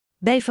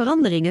Bij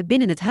veranderingen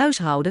binnen het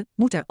huishouden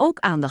moet er ook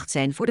aandacht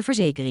zijn voor de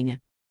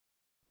verzekeringen.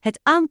 Het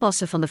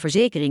aanpassen van de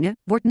verzekeringen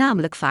wordt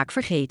namelijk vaak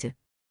vergeten.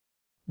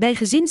 Bij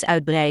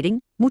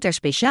gezinsuitbreiding moet er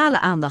speciale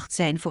aandacht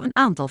zijn voor een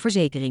aantal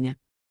verzekeringen.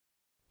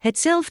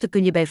 Hetzelfde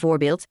kun je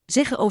bijvoorbeeld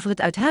zeggen over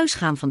het uit huis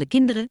gaan van de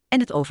kinderen en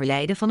het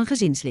overlijden van een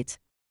gezinslid.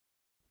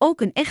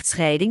 Ook een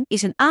echtscheiding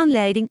is een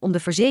aanleiding om de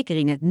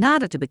verzekeringen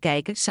nader te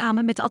bekijken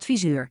samen met de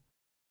adviseur.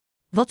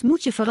 Wat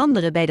moet je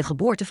veranderen bij de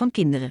geboorte van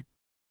kinderen?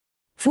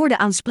 Voor de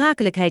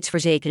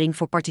aansprakelijkheidsverzekering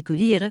voor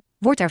particulieren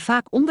wordt er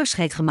vaak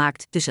onderscheid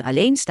gemaakt tussen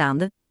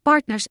alleenstaande,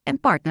 partners en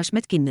partners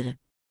met kinderen.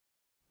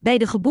 Bij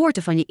de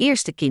geboorte van je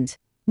eerste kind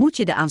moet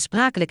je de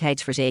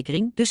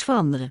aansprakelijkheidsverzekering dus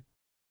veranderen.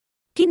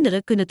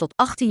 Kinderen kunnen tot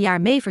 18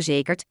 jaar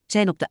meeverzekerd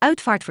zijn op de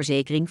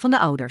uitvaartverzekering van de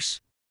ouders.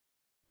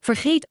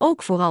 Vergeet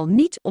ook vooral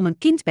niet om een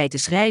kind bij te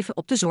schrijven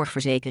op de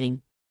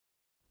zorgverzekering.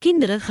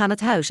 Kinderen gaan het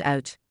huis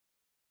uit.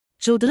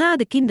 Zodra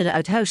de kinderen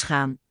uit huis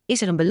gaan,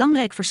 is er een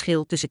belangrijk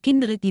verschil tussen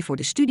kinderen die voor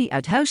de studie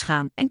uit huis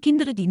gaan en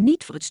kinderen die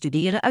niet voor het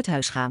studeren uit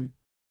huis gaan.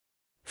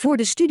 Voor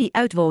de studie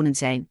uitwonend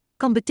zijn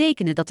kan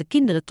betekenen dat de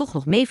kinderen toch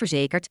nog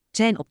meeverzekerd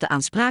zijn op de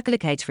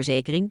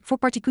aansprakelijkheidsverzekering voor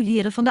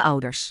particulieren van de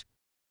ouders.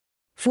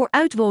 Voor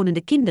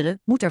uitwonende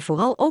kinderen moet er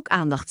vooral ook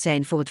aandacht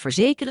zijn voor het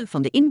verzekeren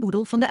van de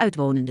inboedel van de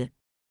uitwonende.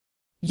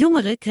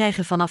 Jongeren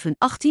krijgen vanaf hun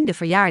 18e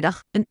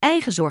verjaardag een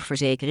eigen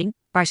zorgverzekering,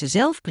 waar ze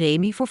zelf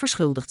premie voor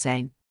verschuldigd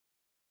zijn.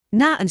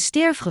 Na een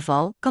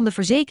sterfgeval kan de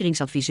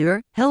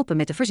verzekeringsadviseur helpen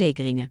met de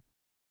verzekeringen.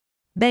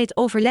 Bij het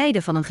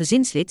overlijden van een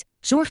gezinslid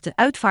zorgt de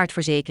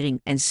uitvaartverzekering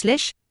en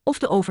of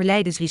de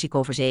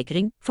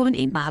overlijdensrisicoverzekering voor een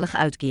eenmalige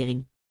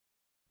uitkering.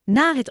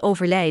 Na het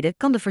overlijden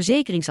kan de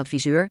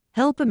verzekeringsadviseur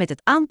helpen met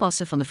het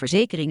aanpassen van de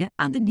verzekeringen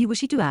aan de nieuwe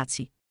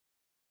situatie.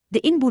 De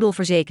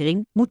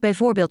inboedelverzekering moet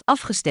bijvoorbeeld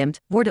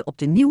afgestemd worden op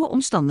de nieuwe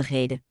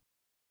omstandigheden.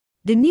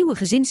 De nieuwe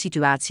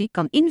gezinssituatie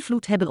kan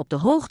invloed hebben op de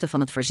hoogte van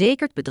het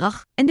verzekerd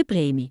bedrag en de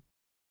premie.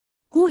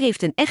 Hoe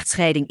heeft een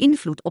echtscheiding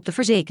invloed op de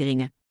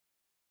verzekeringen?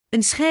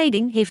 Een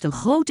scheiding heeft een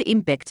grote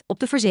impact op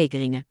de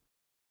verzekeringen.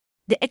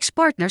 De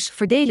ex-partners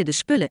verdelen de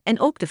spullen en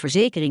ook de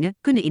verzekeringen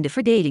kunnen in de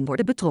verdeling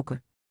worden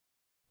betrokken.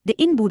 De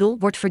inboedel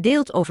wordt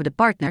verdeeld over de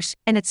partners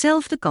en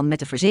hetzelfde kan met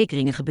de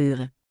verzekeringen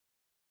gebeuren.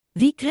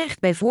 Wie krijgt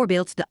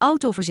bijvoorbeeld de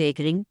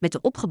autoverzekering met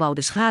de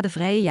opgebouwde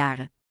schadevrije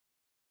jaren?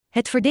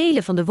 Het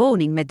verdelen van de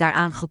woning met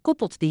daaraan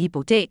gekoppeld de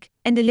hypotheek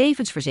en de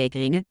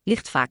levensverzekeringen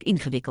ligt vaak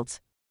ingewikkeld.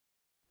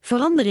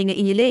 Veranderingen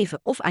in je leven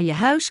of aan je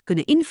huis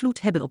kunnen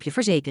invloed hebben op je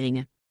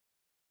verzekeringen.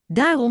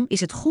 Daarom is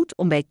het goed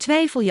om bij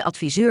twijfel je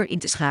adviseur in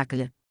te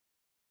schakelen.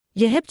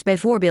 Je hebt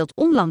bijvoorbeeld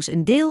onlangs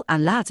een deel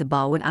aan laten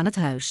bouwen aan het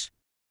huis.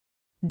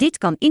 Dit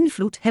kan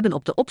invloed hebben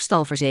op de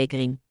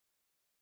opstalverzekering.